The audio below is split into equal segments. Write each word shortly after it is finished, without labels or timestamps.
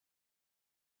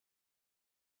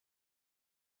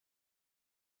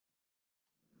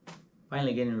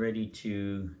Finally getting ready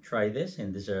to try this,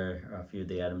 and these are a few of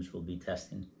the items we'll be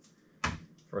testing.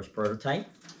 First prototype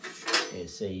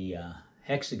is a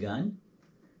hexagon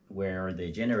where the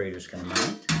generators can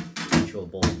mount, which will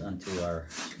bolt onto our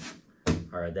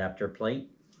adapter plate.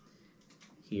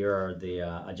 Here are the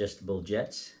adjustable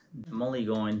jets. I'm only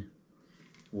going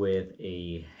with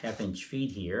a 1/2-inch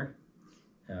feed here.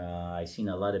 I've seen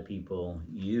a lot of people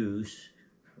use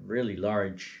really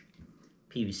large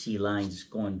PVC lines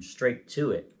going straight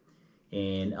to it,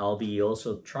 and I'll be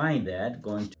also trying that,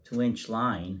 going to 2-inch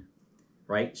line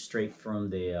right straight from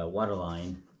the water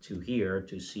line to here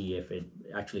to see if it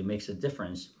actually makes a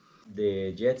difference.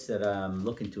 The jets that I'm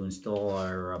looking to install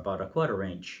are about 1/4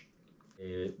 inch.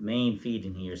 The main feed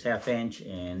in here is 1/2 inch,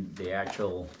 and the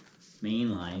actual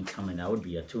main line coming out would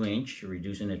be a 2-inch,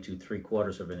 reducing it to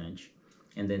 3/4 inch,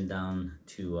 and then down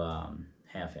to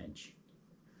 1/2 inch.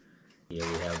 Here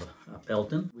we have a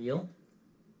Pelton wheel.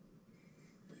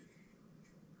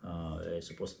 It's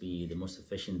supposed to be the most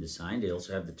efficient design. They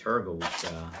also have the turbo, which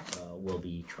we'll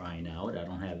be trying out. I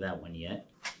don't have that one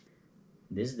yet.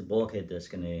 This is the bulkhead that's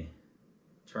going to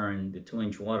turn the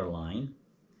 2-inch water line.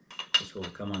 This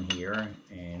will come on here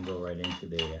and go right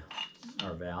into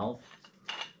our valve.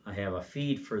 I have a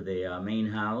feed for the main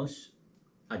house,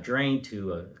 a drain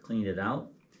to clean it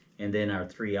out, and then our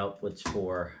 3 outputs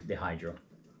for the hydro.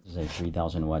 This is a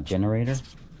 3,000 watt generator.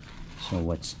 So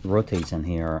what rotates in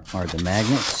here are the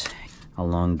magnets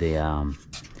along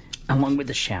with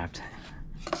the shaft.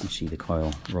 You see the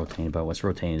coil rotating, but what's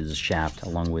rotating is the shaft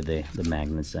along with the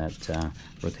magnets that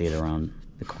rotate around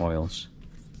the coils.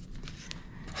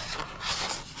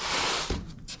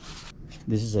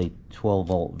 This is a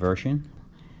 12-volt version.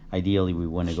 Ideally, we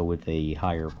want to go with a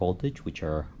higher voltage, which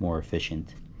are more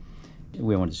efficient.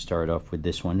 We want to start off with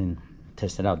this one and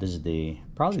test it out. This is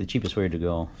probably the cheapest way to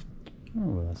go.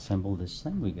 We'll assemble this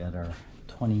thing. We got our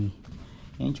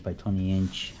 20-inch by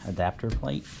 20-inch adapter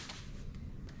plate.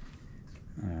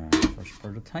 First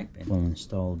prototype. And we'll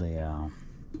install the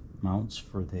mounts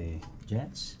for the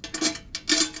jets.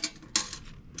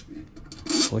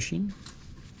 Bushing.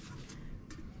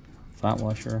 Flat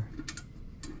washer.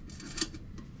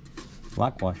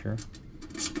 Block washer.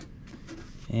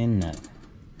 And nut.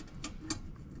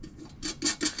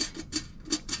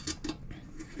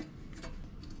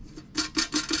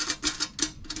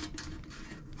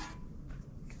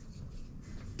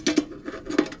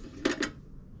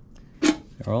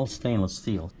 They're all stainless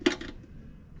steel.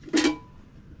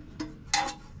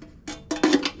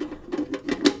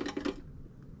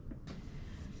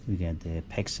 We got the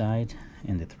PEX side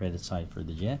and the threaded side for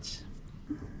the jets.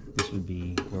 This would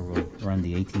be where we'll run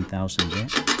the 18,000 jet.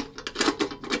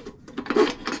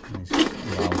 This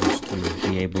allows us to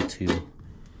be able to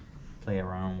play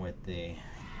around with the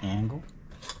angle.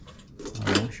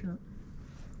 Washer.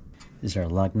 These are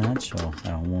lug nuts, so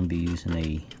I won't be using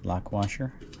a lock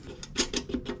washer.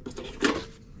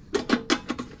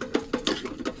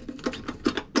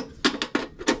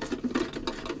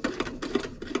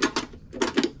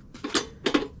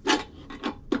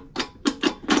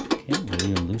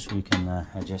 Loose, we can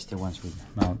adjust it once we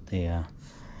mount the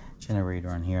generator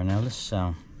on here. Now let's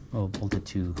we'll bolt it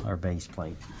to our base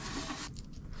plate.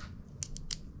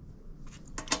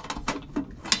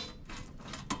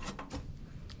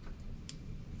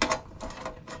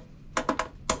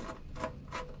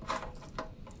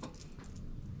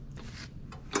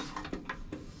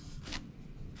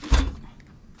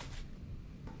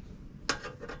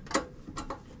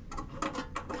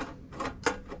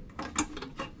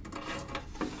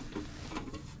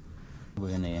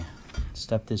 We're going to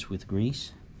stuff this with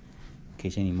grease in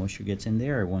case any moisture gets in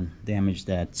there. It won't damage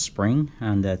that spring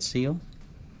on that seal.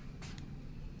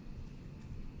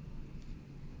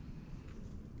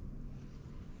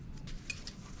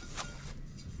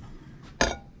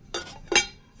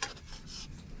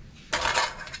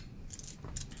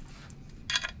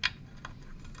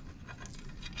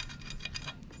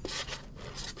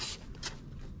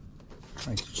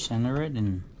 Try to center it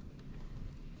and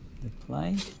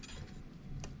apply.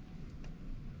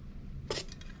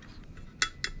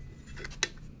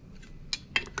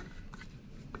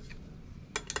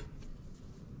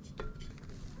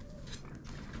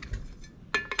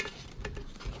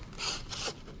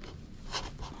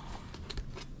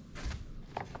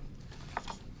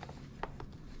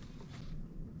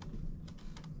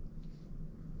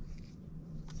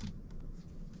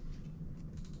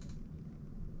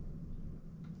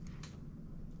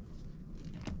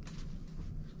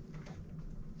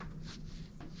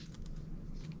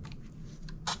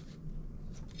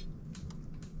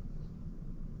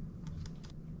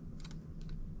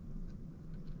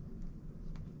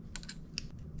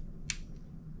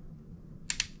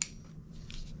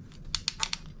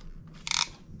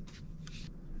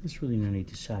 There's really no need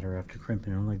to solder after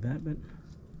crimping it like that, but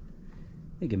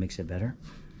I think it makes it better.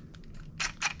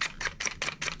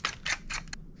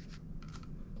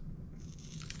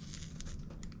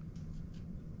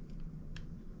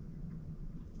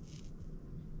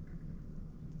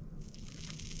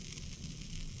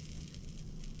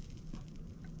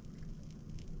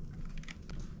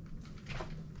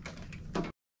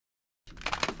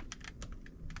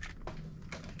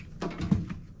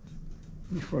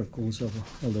 Before it cools over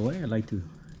all the way, I like to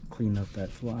clean up that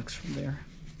flux from there.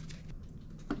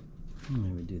 And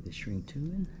then we do the shrink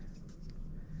tubing.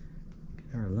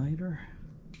 Get our lighter.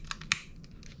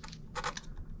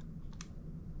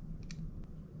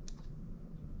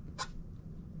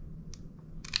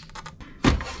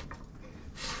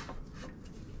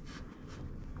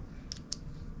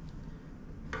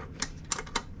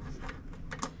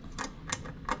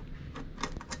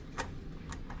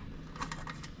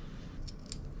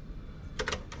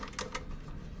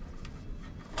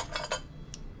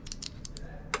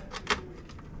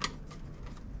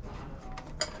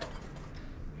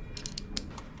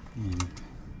 And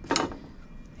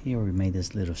here we made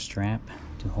this little strap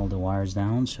to hold the wires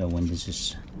down, so when this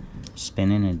is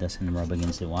spinning it doesn't rub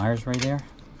against the wires right there.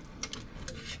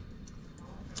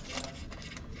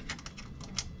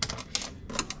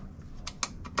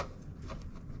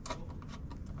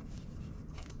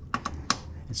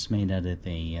 It's made out of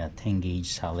a 10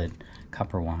 gauge solid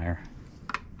copper wire.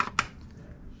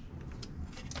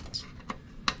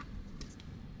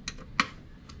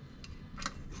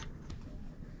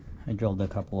 I drilled a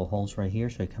couple of holes right here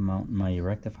so I come out my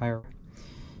rectifier.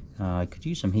 I could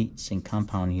use some heat sink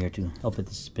compound here to help it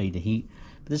dissipate the heat.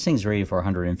 But this thing's rated for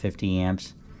 150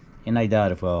 amps, and I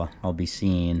doubt if I'll be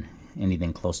seeing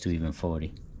anything close to even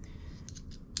 40.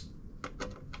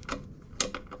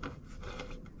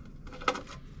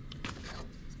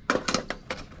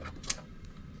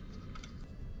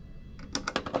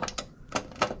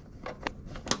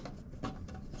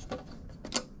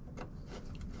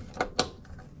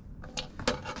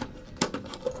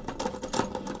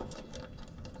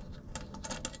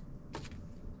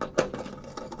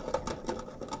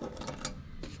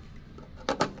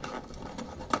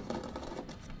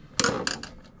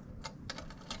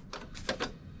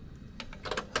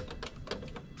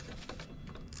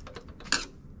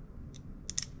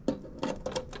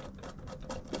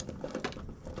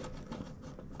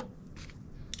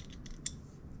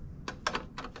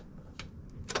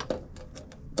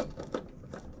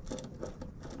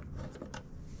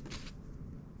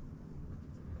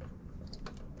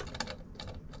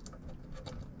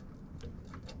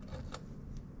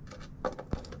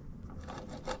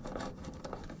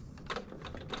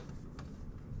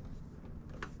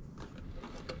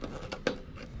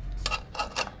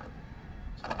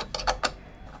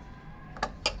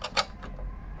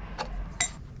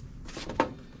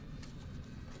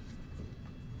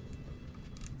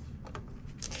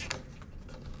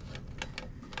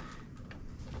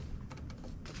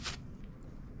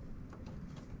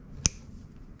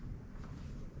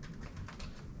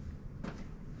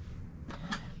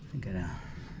 Got a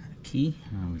key.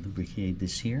 I'll lubricate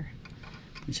this here.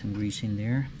 Put some grease in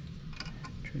there.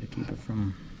 Try to keep it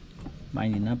from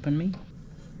binding up on me.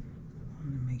 I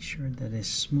want to make sure that it's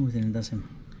smooth and it doesn't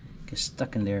get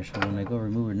stuck in there, so when I go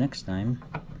remove it next time,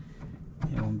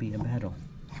 it won't be a battle.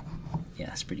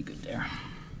 Yeah, it's pretty good there.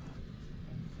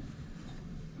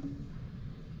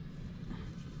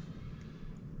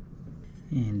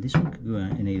 And this one could go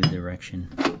in either direction,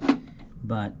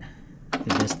 but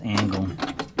the best angle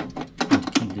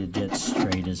to keep the jet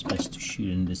straight is best to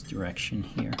shoot in this direction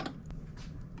here.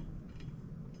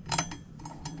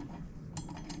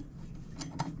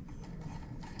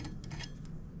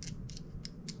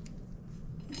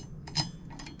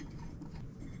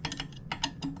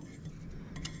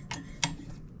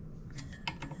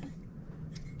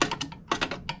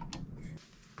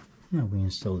 Now we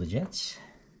install the jets.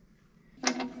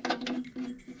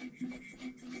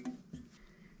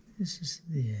 This is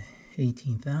the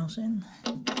 18,000,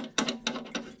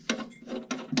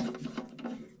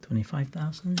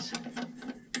 25,000s.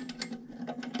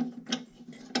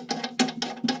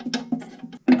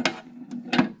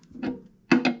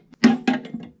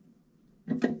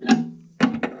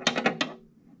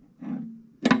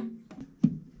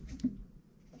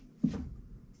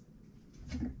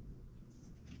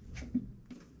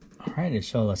 Alright,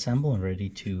 it's all assembled and ready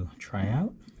to try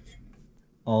out.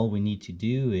 All we need to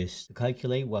do is to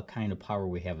calculate what kind of power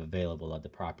we have available at the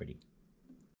property.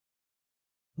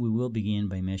 We will begin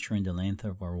by measuring the length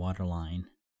of our water line.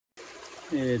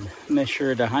 It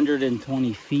measured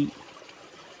 120 feet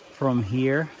from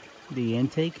here, the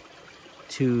intake,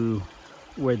 to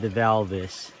where the valve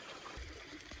is.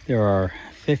 There are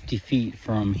 50 feet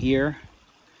from here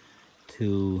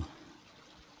to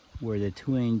where the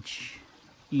 2-inch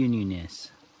union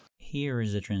is. Here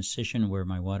is the transition where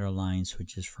my water line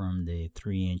switches from the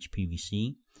 3-inch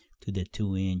PVC to the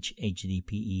 2-inch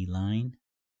HDPE line.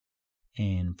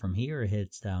 And from here it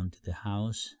heads down to the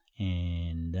house,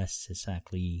 and that's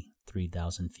exactly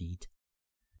 3,000 feet.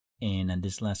 And on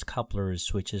this last coupler, it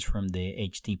switches from the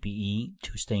HDPE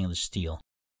to stainless steel.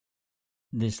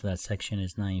 This last section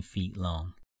is 9 feet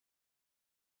long.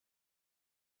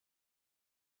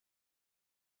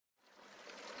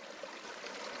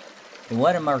 The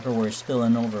water marker we're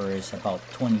spilling over is about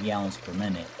 20 gallons per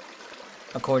minute,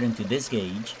 according to this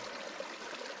gauge.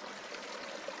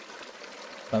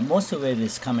 But most of it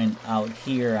is coming out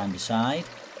here on the side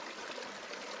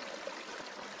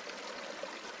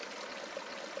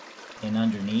and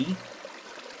underneath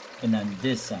and on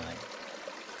this side.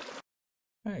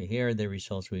 Alright, here are the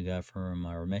results we got from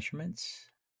our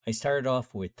measurements. I started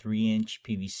off with 3-inch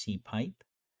PVC pipe,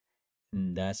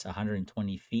 and that's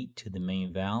 120 feet to the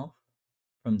main valve.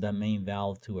 From the main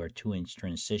valve to our 2-inch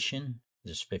transition,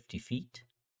 there's 50 feet.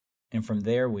 And from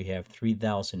there, we have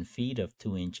 3,000 feet of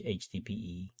 2-inch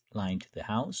HDPE line to the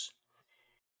house,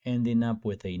 ending up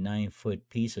with a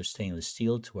 9-foot piece of stainless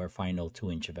steel to our final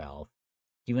 2-inch valve,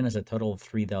 giving us a total of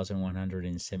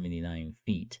 3,179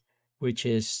 feet, which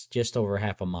is just over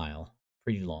half a mile,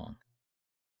 pretty long.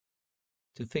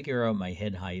 To figure out my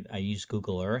head height, I used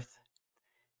Google Earth.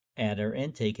 At our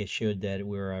intake, it showed that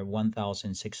we were at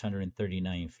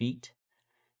 1,639 feet.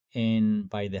 And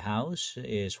by the house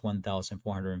is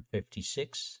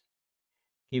 1,456,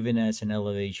 giving us an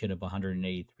elevation of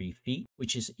 183 feet,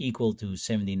 which is equal to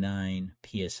 79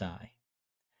 psi.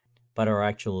 But our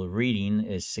actual reading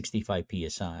is 65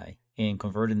 psi. And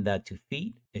converting that to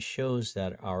feet, it shows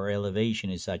that our elevation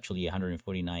is actually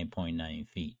 149.9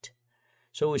 feet.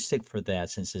 So we stick for that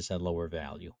since it's a lower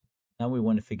value. Now we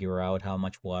want to figure out how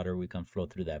much water we can flow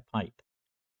through that pipe.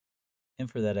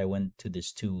 And for that, I went to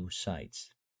these 2 sites.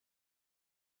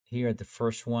 Here at the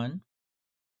first one,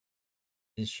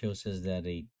 this shows us that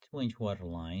a 2-inch water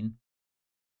line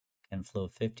can flow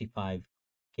 55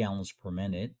 gallons per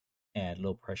minute at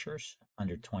low pressures,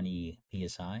 under 20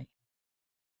 psi,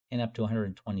 and up to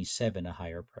 127 at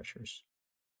higher pressures.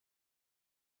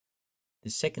 The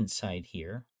second site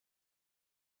here,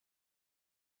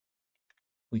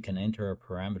 we can enter our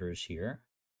parameters here.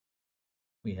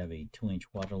 We have a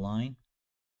 2-inch water line.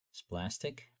 It's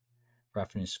plastic.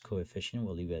 Roughness coefficient,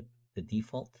 we'll leave it the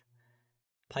default.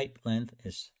 Pipe length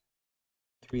is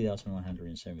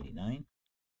 3,179.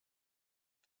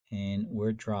 And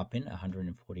we're dropping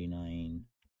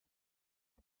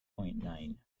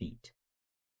 149.9 feet.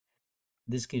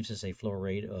 This gives us a flow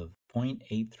rate of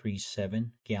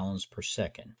 0.837 gallons per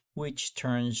second, which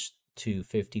turns to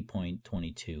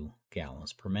 50.22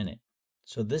 gallons per minute.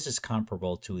 So this is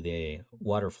comparable to the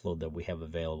water flow that we have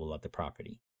available at the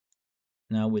property.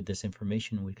 Now with this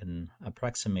information, we can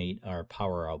approximate our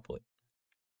power output.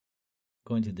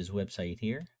 Going to this website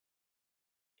here.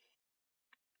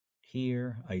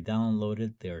 Here I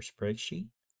downloaded their spreadsheet,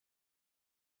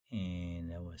 and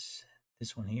that was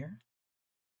this one here.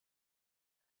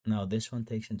 Now this one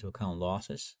takes into account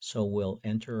losses, so we'll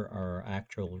enter our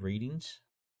actual readings.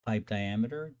 Pipe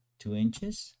diameter 2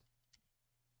 inches,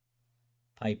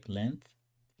 pipe length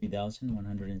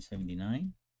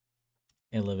 3,179,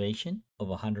 elevation of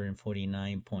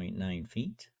 149.9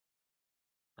 feet.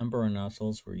 Number of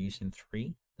nozzles, we're using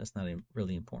 3. That's not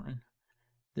really important.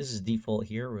 This is default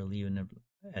here. We're leaving it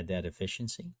at that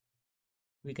efficiency.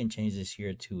 We can change this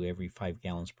here to every 5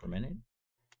 gallons per minute.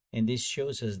 And this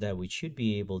shows us that we should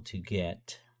be able to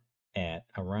get at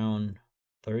around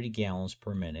 30 gallons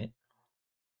per minute,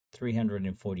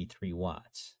 343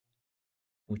 watts,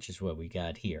 which is what we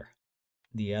got here.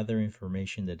 The other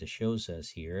information that it shows us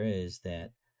here is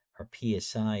that our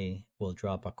PSI will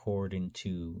drop according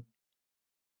to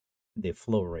the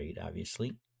flow rate,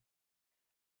 obviously.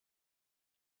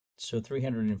 So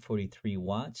 343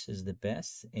 watts is the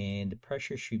best, and the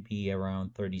pressure should be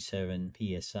around 37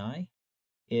 psi.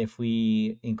 If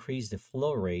we increase the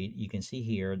flow rate, you can see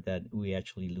here that we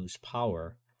actually lose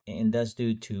power, and that's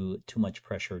due to too much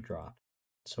pressure drop.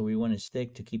 So we want to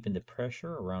stick to keeping the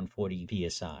pressure around 40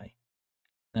 psi.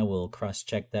 Now we'll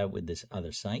cross-check that with this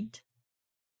other site,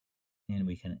 and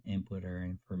we can input our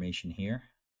information here.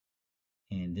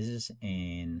 And this is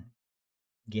in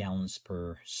gallons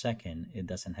per second. It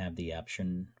doesn't have the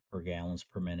option for gallons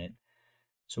per minute.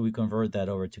 So we convert that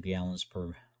over to gallons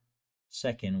per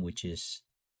second, which is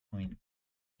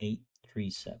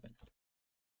 0.837.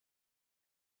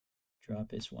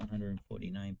 drop is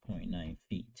 149.9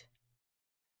 feet.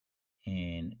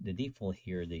 And the default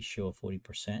here, they show a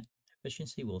 40%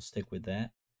 efficiency. We'll stick with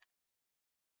that.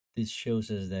 This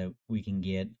shows us that we can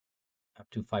get up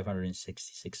to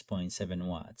 566.7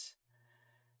 watts.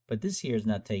 But this here is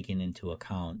not taking into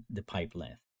account the pipe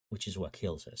length, which is what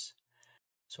kills us.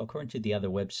 So according to the other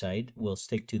website, we'll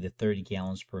stick to the 30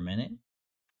 gallons per minute.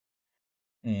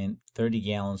 And 30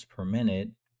 gallons per minute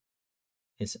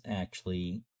is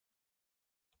actually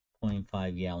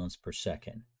 0.5 gallons per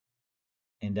second.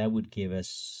 And that would give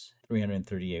us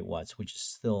 338 watts, which is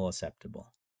still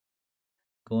acceptable.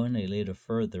 Going a little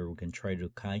further, we can try to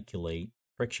calculate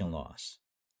friction loss.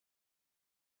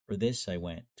 For this, I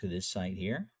went to this site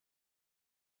here.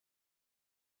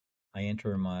 I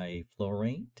enter my flow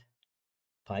rate,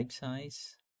 pipe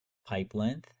size, pipe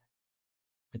length,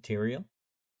 material,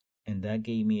 and that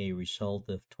gave me a result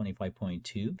of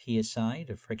 25.2 psi,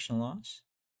 the friction loss.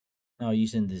 Now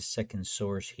using this second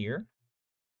source here,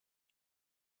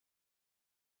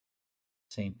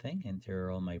 same thing,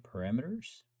 enter all my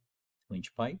parameters,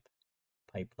 2-inch pipe,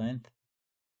 pipe length,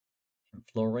 and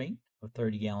flow rate of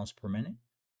 30 gallons per minute.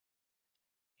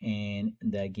 And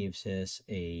that gives us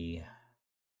a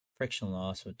friction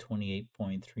loss of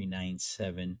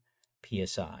 28.397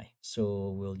 psi. So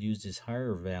we'll use this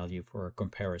higher value for our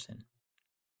comparison.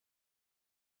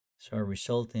 So our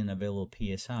resulting available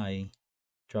psi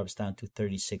drops down to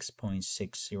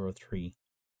 36.603.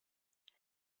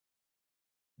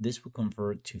 This will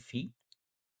convert to feet.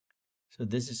 So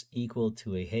this is equal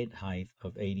to a head height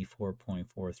of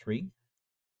 84.43.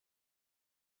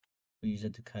 We use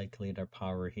it to calculate our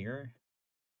power here.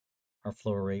 Our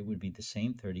flow rate would be the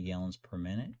same, 30 gallons per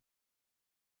minute.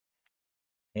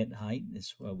 Head height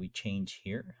is what we change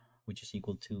here, which is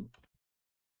equal to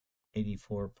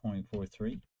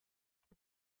 84.43.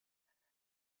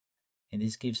 And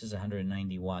this gives us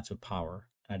 190 watts of power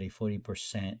at a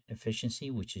 40%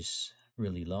 efficiency, which is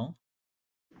really low.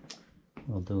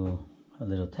 We'll do a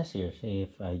little test here. See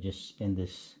if I just spin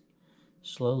this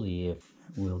slowly, if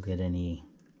we'll get any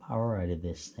power out of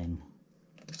this thing.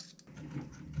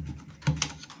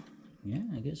 Yeah,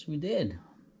 I guess we did.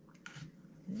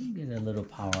 Get a little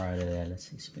power out of that. Let's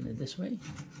see, spin it this way.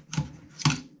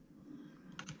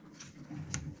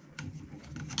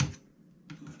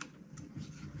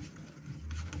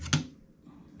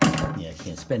 Yeah, I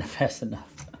can't spin it fast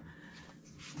enough.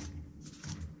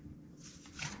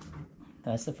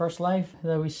 That's the first life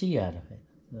that we see out of it.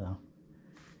 So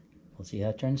we'll see how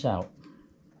it turns out.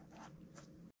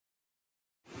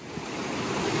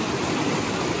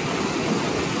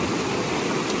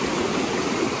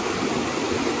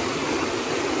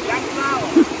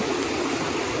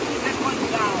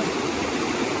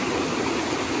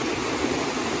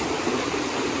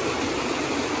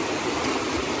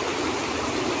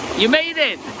 You made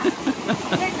it!